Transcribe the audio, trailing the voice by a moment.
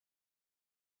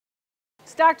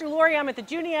It's Dr. Lori. I'm at the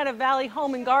Juniata Valley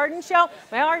Home and Garden Show.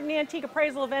 My art and antique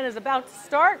appraisal event is about to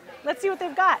start. Let's see what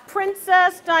they've got.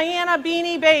 Princess Diana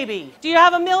Beanie Baby. Do you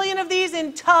have a million of these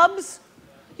in tubs?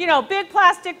 You know, big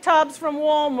plastic tubs from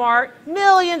Walmart,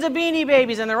 millions of Beanie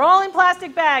Babies, and they're all in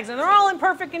plastic bags, and they're all in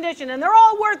perfect condition, and they're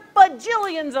all worth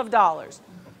bajillions of dollars.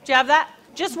 Do you have that?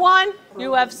 Just one?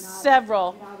 You have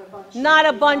several. Not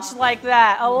a bunch like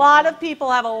that. A lot of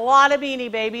people have a lot of Beanie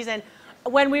Babies, and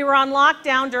when we were on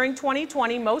lockdown during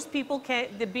 2020, most people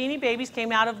the Beanie Babies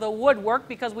came out of the woodwork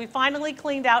because we finally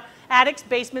cleaned out attics,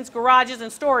 basements, garages,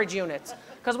 and storage units.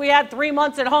 Because we had 3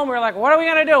 months at home, we were like, what are we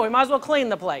going to do? We might as well clean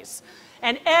the place.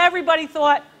 And everybody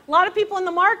thought, a lot of people in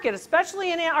the market,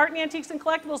 especially in art and antiques and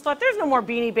collectibles, thought there's no more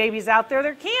Beanie Babies out there.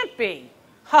 There can't be.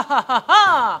 Ha ha ha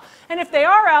ha. And if they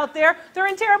are out there, they're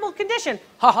in terrible condition.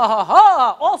 Ha ha ha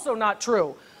ha. Also not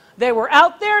true. They were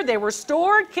out there, they were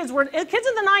stored. Kids in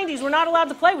the 90s were not allowed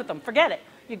to play with them. Forget it.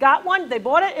 You got one, they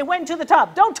bought it, it went into the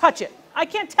tub. Don't touch it. I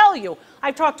can't tell you.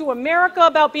 I've talked to America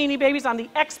about Beanie Babies. I'm the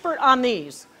expert on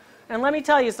these. And let me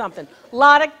tell you something. A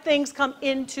lot of things come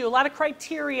into, a lot of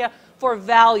criteria for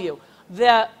value.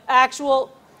 The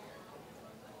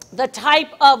type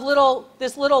of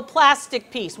this little plastic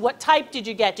piece. What type did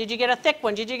you get? Did you get a thick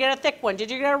one? Did you get a thick one?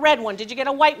 Did you get a red one? Did you get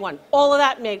a white one? All of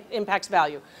that impacts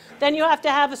value. Then you have to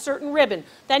have a certain ribbon.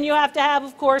 Then you have to have,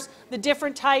 of course, the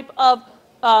different type of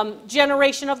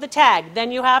generation of the tag.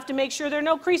 Then you have to make sure there are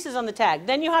no creases on the tag.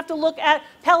 Then you have to look at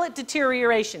pellet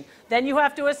deterioration. Then you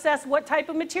have to assess what type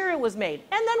of material was made.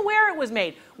 And then where it was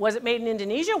made. Was it made in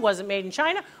Indonesia? Was it made in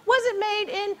China? Was it made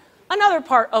in another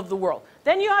part of the world?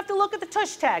 Then you have to look at the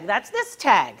tush tag. That's this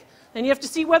tag. Then you have to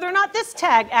see whether or not this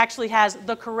tag actually has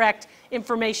the correct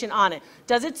information on it.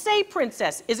 Does it say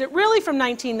Princess? Is it really from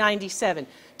 1997?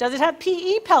 Does it have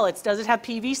PE pellets? Does it have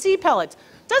PVC pellets?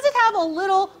 Does it have a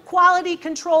little quality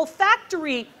control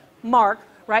factory mark,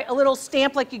 right? A little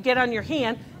stamp like you get on your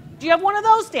hand. Do you have one of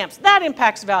those stamps? That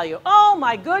impacts value. Oh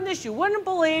my goodness, you wouldn't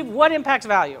believe what impacts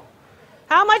value.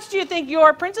 How much do you think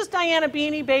your Princess Diana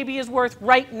Beanie Baby is worth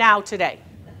right now today?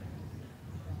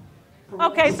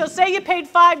 Okay, so say you paid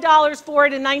 $5 for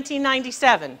it in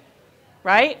 1997,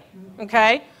 right?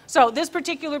 Okay, so this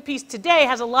particular piece today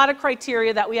has a lot of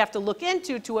criteria that we have to look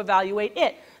into to evaluate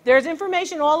it. There's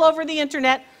information all over the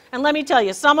internet, and let me tell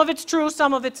you, some of it's true,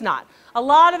 some of it's not. A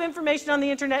lot of information on the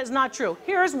internet is not true.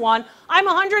 Here's one. I'm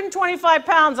 125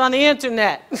 pounds on the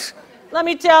internet. Let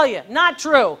me tell you, not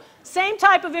true. Same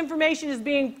type of information is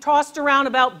being tossed around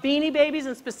about Beanie Babies,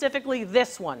 and specifically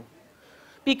this one.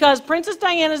 Because Princess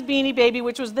Diana's Beanie Baby,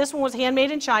 this one was handmade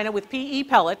in China with PE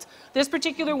pellets, this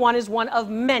particular one is one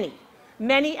of many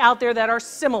out there that are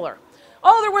similar.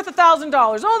 Oh, they're worth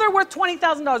 $1,000. Oh, they're worth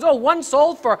 $20,000. Oh, one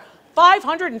sold for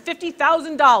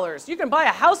 $550,000. You can buy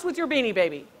a house with your Beanie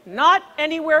Baby. Not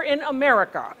anywhere in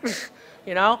America.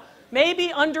 You know,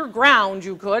 maybe underground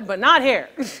you could, but not here.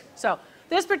 So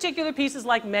this particular piece is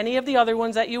like many of the other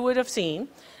ones that you would have seen.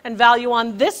 And value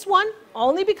on this one,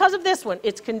 only because of this one,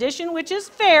 its condition, which is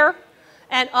fair,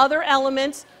 and other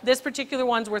elements, this particular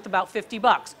one's worth about 50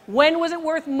 bucks. When was it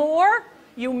worth more?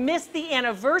 You missed the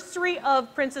anniversary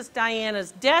of Princess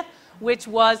Diana's death, which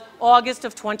was August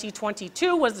of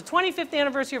 2022, was the 25th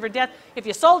anniversary of her death. If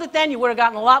you sold it then, you would have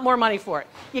gotten a lot more money for it.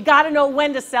 You got to know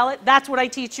when to sell it. That's what I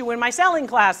teach you in my selling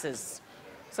classes.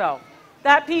 So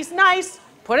that piece, nice.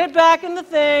 Put it back in the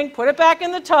thing, put it back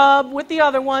in the tub with the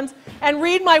other ones, and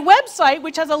read my website,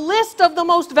 which has a list of the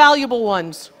most valuable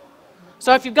ones.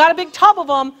 So if you've got a big tub of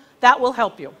them, that will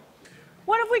help you.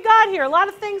 What have we got here? A lot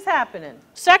of things happening.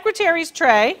 Secretary's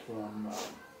tray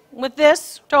with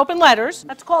this to open letters.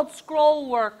 That's called scroll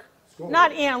work,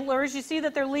 not antlers. You see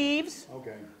that they're leaves?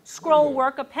 Okay. Scroll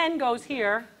work. A pen goes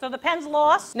here. So the pen's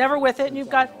lost, never with it, and you've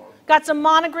got some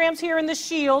monograms here in the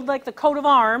shield, like the coat of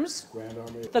arms.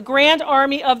 The Grand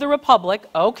Army of the Republic.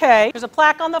 Okay. There's a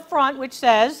plaque on the front which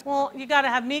says, well, you got to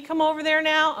have me come over there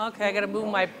now? Okay, I got to move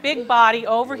my big body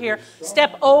over here.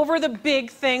 Step over the big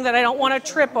thing that I don't want to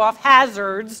trip off.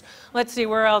 Hazards. Let's see,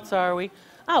 where else are we?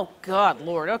 Oh, God,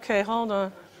 Lord. Okay, hold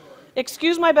on.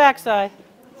 Excuse my backside.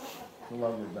 I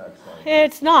love your backside.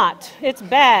 It's not. It's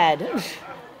bad.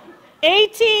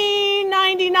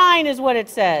 1899 is what it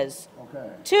says. Okay.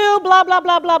 To blah, blah,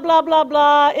 blah, blah, blah, blah,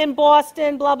 blah, in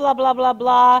Boston, blah, blah, blah, blah,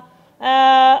 blah,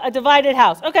 a divided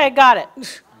house. Okay, got it. Okay.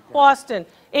 Boston,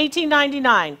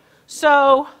 1899.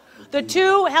 So the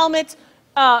two helmets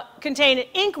contain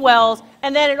ink wells,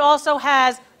 and then it also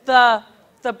has the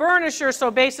burnisher,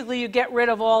 so basically you get rid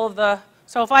of all of the,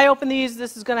 so if I open these,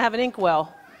 this is going to have an ink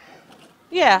well.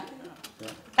 Yeah,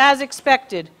 as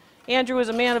expected. Andrew is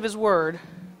a man of his word.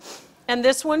 And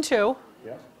this one too.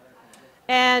 Yeah.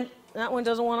 And That one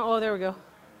doesn't want to, oh, there we go.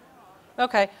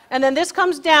 Okay, and then this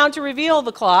comes down to reveal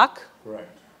the clock.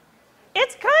 Correct.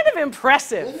 It's kind of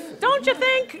impressive, don't you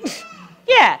think?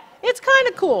 Yeah, it's kind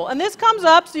of cool. And this comes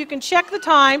up so you can check the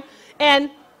time,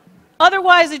 and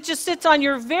otherwise it just sits on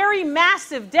your very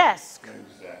massive desk.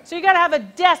 Exactly. So you got to have a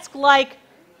desk like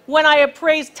when I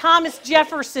appraised Thomas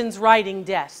Jefferson's writing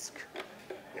desk.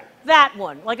 That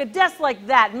one, like a desk like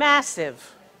that,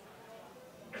 massive.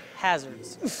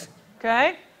 Hazards.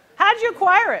 Okay? How did you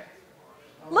acquire it?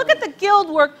 Look at the gild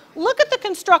work, look at the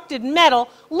constructed metal,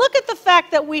 look at the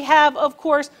fact that we have, of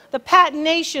course, the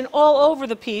patination all over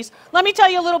the piece. Let me tell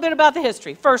you a little bit about the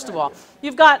history. First of all,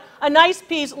 you've got a nice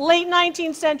piece, late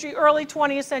 19th century, early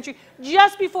 20th century,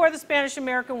 just before the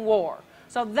Spanish-American War.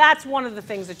 So that's one of the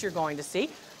things that you're going to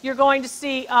see. You're going to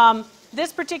see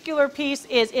this particular piece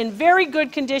is in very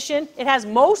good condition. It has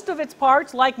most of its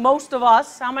parts, like most of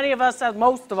us. How many of us have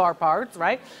most of our parts,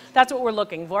 right? That's what we're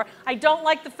looking for. I don't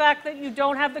like the fact that you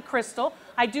don't have the crystal.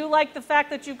 I do like the fact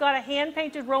that you've got a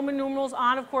hand-painted Roman numerals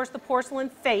on, of course, the porcelain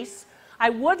face. I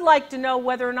would like to know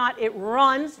whether or not it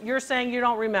runs. You're saying you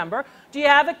don't remember. Do you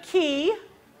have a key?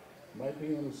 Might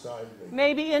be inside.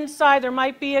 Maybe inside there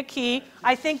might be a key.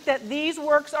 I think that these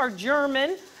works are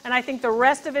German, and I think the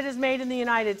rest of it is made in the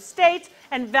United States,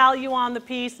 and value on the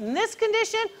piece in this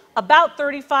condition, about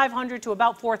 $3,500 to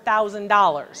about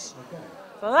 $4,000. Okay.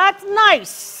 So that's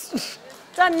nice.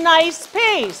 It's a nice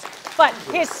piece, but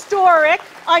historic,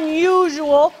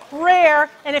 unusual, rare,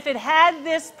 and if it had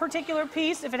this particular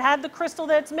piece, if it had the crystal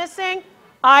that's missing,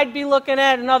 I'd be looking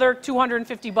at another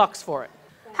 $250 for it.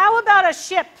 How about a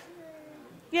ship?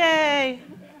 Yay.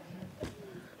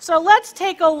 So let's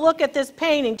take a look at this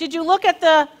painting. Did you look at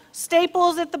the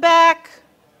staples at the back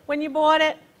when you bought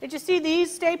it? Did you see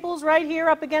these staples right here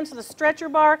up against the stretcher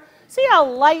bar? See how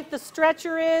light the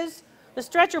stretcher is? The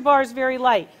stretcher bar is very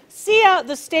light. See how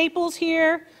the staples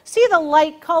here? See the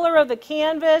light color of the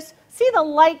canvas? See the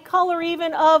light color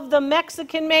even of the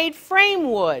Mexican-made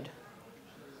frame wood?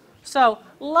 So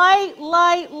light,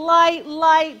 light, light,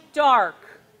 light, dark.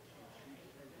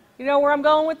 You know where I'm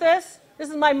going with this? This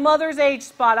is my mother's age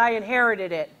spot. I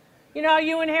inherited it. You know,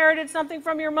 you inherited something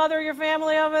from your mother, your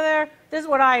family over there? This is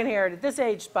what I inherited, this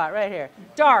age spot right here.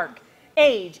 Dark,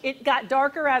 age. It got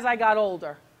darker as I got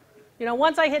older. You know,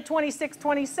 once I hit 26,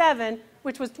 27,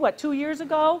 which was, what, 2 years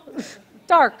ago?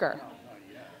 Darker.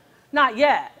 Not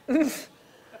yet.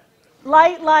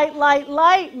 Light, light, light,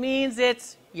 light means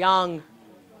it's young.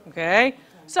 Okay?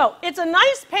 So it's a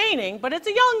nice painting, but it's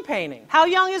a young painting. How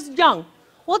young is young?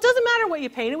 Well, it doesn't matter what you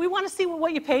painted. We want to see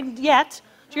what you paid yet.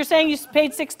 So you're saying you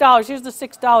paid $6. Here's the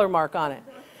 $6 mark on it.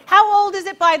 How old is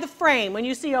it by the frame? When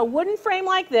you see a wooden frame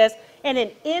like this and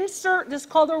an insert, this is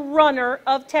called a runner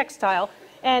of textile,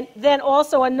 and then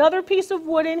also another piece of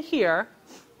wood in here,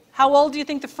 how old do you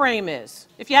think the frame is?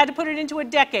 If you had to put it into a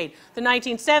decade, the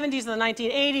 1970s, the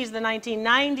 1980s, the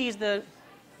 1990s,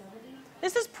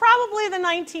 this is probably the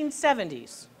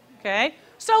 1970s, okay?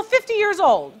 So 50 years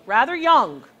old, rather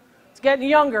young. Getting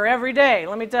younger every day,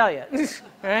 let me tell you.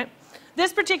 Right?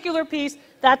 This particular piece,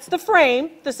 that's the frame,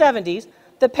 the 70s.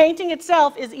 The painting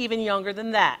itself is even younger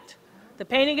than that. The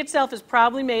painting itself is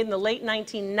probably made in the late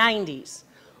 1990s.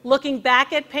 Looking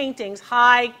back at paintings,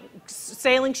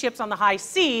 sailing ships on the high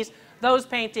seas, those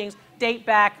paintings date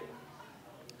back,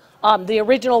 the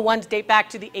original ones date back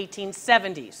to the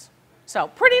 1870s. So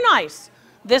pretty nice.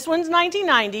 This one's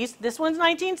 1990s, this one's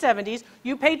 1970s.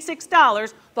 You paid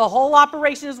 $6. The whole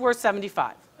operation is worth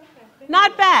 $75.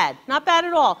 Not bad, not bad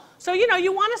at all. So, you know,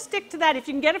 you want to stick to that. If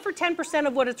you can get it for 10%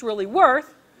 of what it's really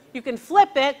worth, you can flip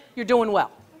it, you're doing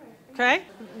well. Okay?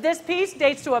 This piece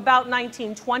dates to about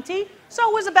 1920, so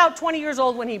it was about 20 years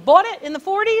old when he bought it in the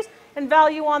 40s, and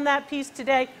value on that piece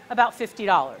today, about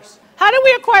 $50. How did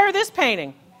we acquire this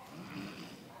painting?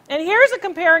 And here's a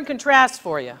compare and contrast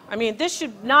for you. I mean, this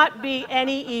should not be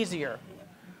any easier.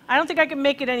 I don't think I can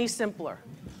make it any simpler.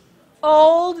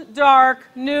 Old, dark,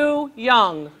 new,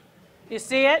 young. You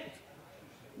see it?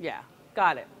 Yeah,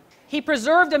 got it. He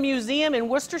preserved a museum in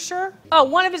Worcestershire. Oh,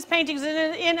 one of his paintings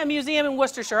is in a museum in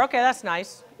Worcestershire. Okay, that's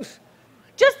nice.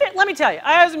 Let me tell you,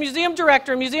 I was a museum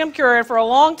director, a museum curator for a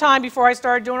long time before I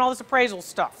started doing all this appraisal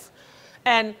stuff.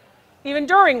 And even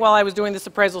while I was doing this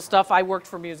appraisal stuff, I worked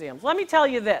for museums. Let me tell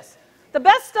you this. The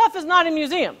best stuff is not in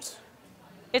museums.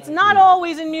 It's not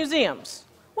always in museums.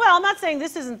 Well, I'm not saying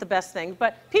this isn't the best thing,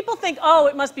 but people think, oh,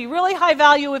 it must be really high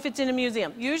value if it's in a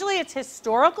museum. Usually it's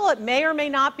historical. It may or may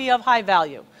not be of high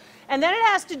value. And then it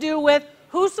has to do with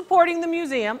who's supporting the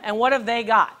museum and what have they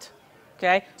got.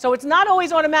 Okay? So it's not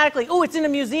always automatically, oh, it's in a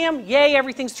museum, yay,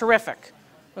 everything's terrific.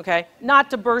 Okay?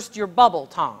 Not to burst your bubble,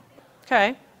 Tom.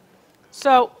 Okay?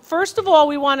 So first of all,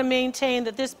 we want to maintain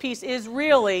that this piece is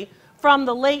really from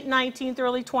the late 19th,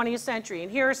 early 20th century.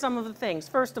 And here are some of the things.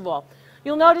 First of all,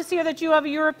 you'll notice here that you have a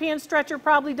European stretcher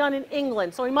probably done in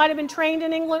England. So he might have been trained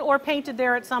in England or painted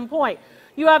there at some point.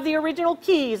 You have the original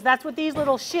keys. That's what these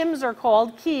little shims are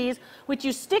called, keys, which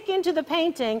you stick into the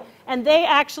painting, and they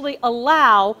actually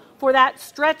allow for that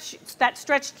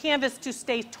stretched canvas to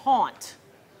stay taut.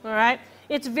 All right?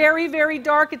 It's very, very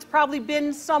dark. It's probably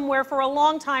been somewhere for a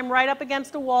long time right up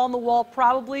against a wall, and the wall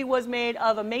probably was made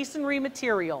of a masonry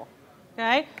material.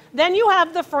 Okay? Then you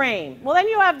have the frame. Well, then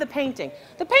you have the painting.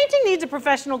 The painting needs a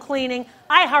professional cleaning.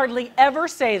 I hardly ever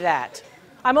say that.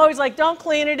 I'm always like, don't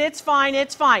clean it, it's fine,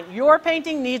 it's fine. Your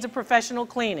painting needs a professional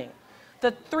cleaning.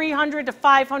 The $300 to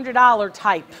 $500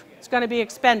 type. It's going to be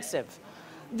expensive.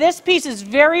 This piece is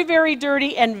very, very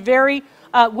dirty and very,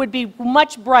 would be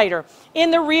much brighter.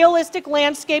 In the realistic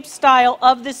landscape style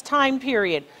of this time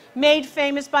period, made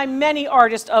famous by many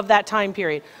artists of that time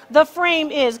period. The frame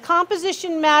is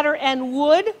composition matter and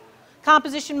wood.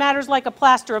 Composition matters like a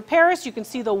plaster of Paris. You can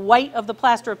see the white of the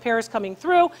plaster of Paris coming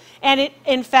through, and it,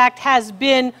 in fact, has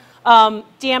been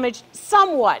damaged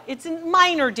somewhat. It's in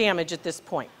minor damage at this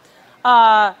point.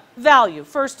 Value,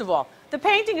 first of all. The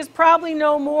painting is probably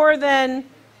no more than,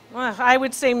 I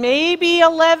would say, maybe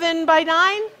 11 by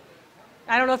 9.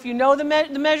 I don't know if you know the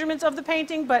measurements of the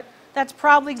painting, but that's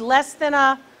probably less than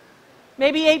a,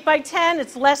 maybe 8 by 10.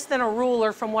 It's less than a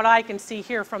ruler from what I can see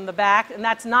here from the back. And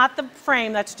that's not the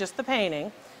frame, that's just the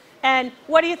painting. And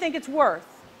what do you think it's worth?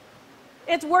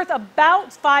 It's worth about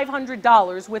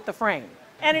 $500 with the frame.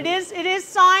 And it is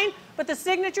signed, but the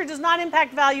signature does not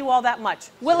impact value all that much.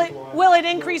 Will it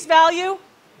increase value?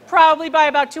 Probably by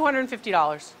about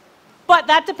 $250. But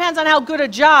that depends on how good a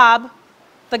job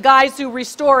the guys who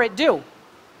restore it do.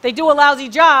 If they do a lousy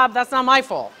job, that's not my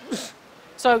fault.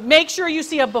 So make sure you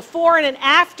see a before and an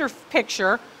after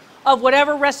picture of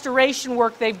whatever restoration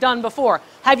work they've done before.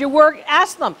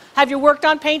 Ask them, have you worked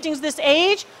on paintings this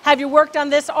age? Have you worked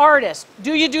on this artist?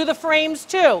 Do you do the frames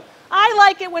too? I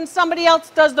like it when somebody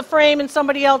else does the frame and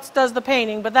somebody else does the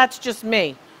painting, but that's just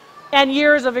me. And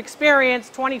years of experience,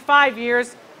 25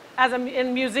 years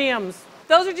in museums.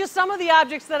 Those are just some of the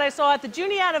objects that I saw at the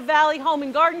Juniata Valley Home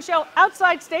and Garden Show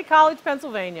outside State College,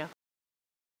 Pennsylvania.